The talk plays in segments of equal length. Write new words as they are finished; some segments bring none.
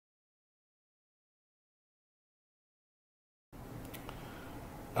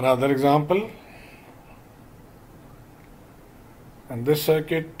Another example, in this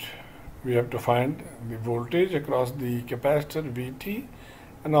circuit we have to find the voltage across the capacitor Vt,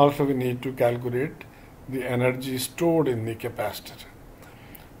 and also we need to calculate the energy stored in the capacitor.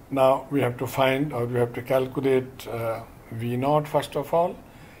 Now we have to find, or we have to calculate V0 first of all.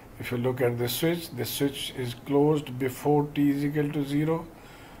 If you look at the switch is closed before t is equal to 0.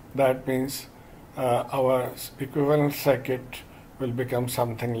 That means our equivalent circuit will become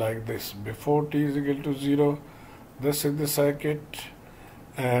something like this. Before t is equal to 0, this is the circuit,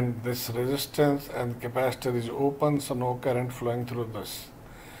 and this resistance and capacitor is open, so no current flowing through this.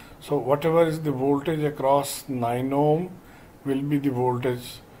 So whatever is the voltage across 9 ohm will be the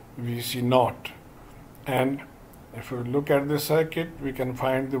voltage Vc0. And if we look at the circuit, we can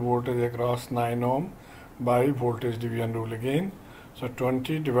find the voltage across 9 ohm by voltage division rule again. So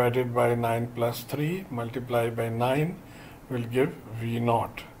 20 divided by 9 plus 3 multiplied by 9 will give V0.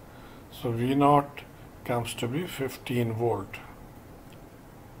 So V0 comes to be 15 volt.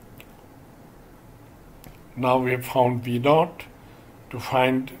 Now we have found V0. To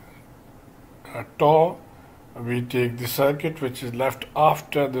find tau, we take the circuit which is left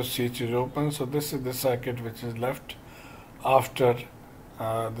after the switch is open. So this is the circuit which is left after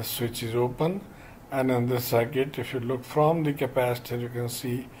the switch is open. And in this circuit, if you look from the capacitor, you can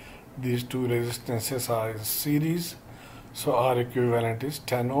see these two resistances are in series. So our equivalent is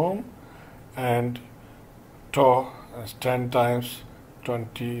 10 ohm, and tau is 10 times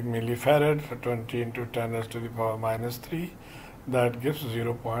 20 millifarad, so 20 into 10 raised to the power minus 3. That gives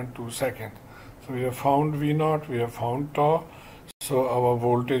 0.2 seconds. So we have found V0, we have found tau. So our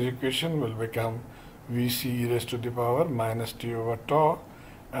voltage equation will become Vc e raised to the power minus t over tau,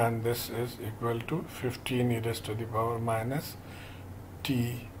 and this is equal to 15 e raised to the power minus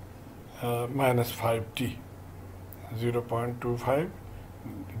t minus 5t. 0.25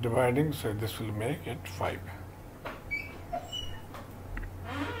 dividing, so this will make it 5.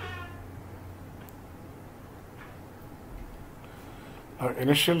 Our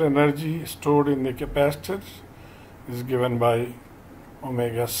initial energy stored in the capacitor is given by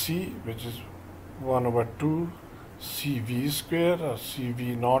omega c, which is 1 over 2 CV square or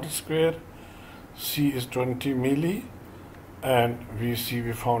CV naught square. C is 20 milli, and Vc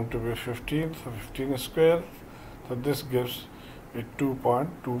we found to be 15, so 15 square. So this gives it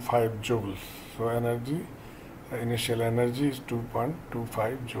 2.25 joules. So energy, initial energy is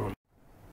 2.25 joules.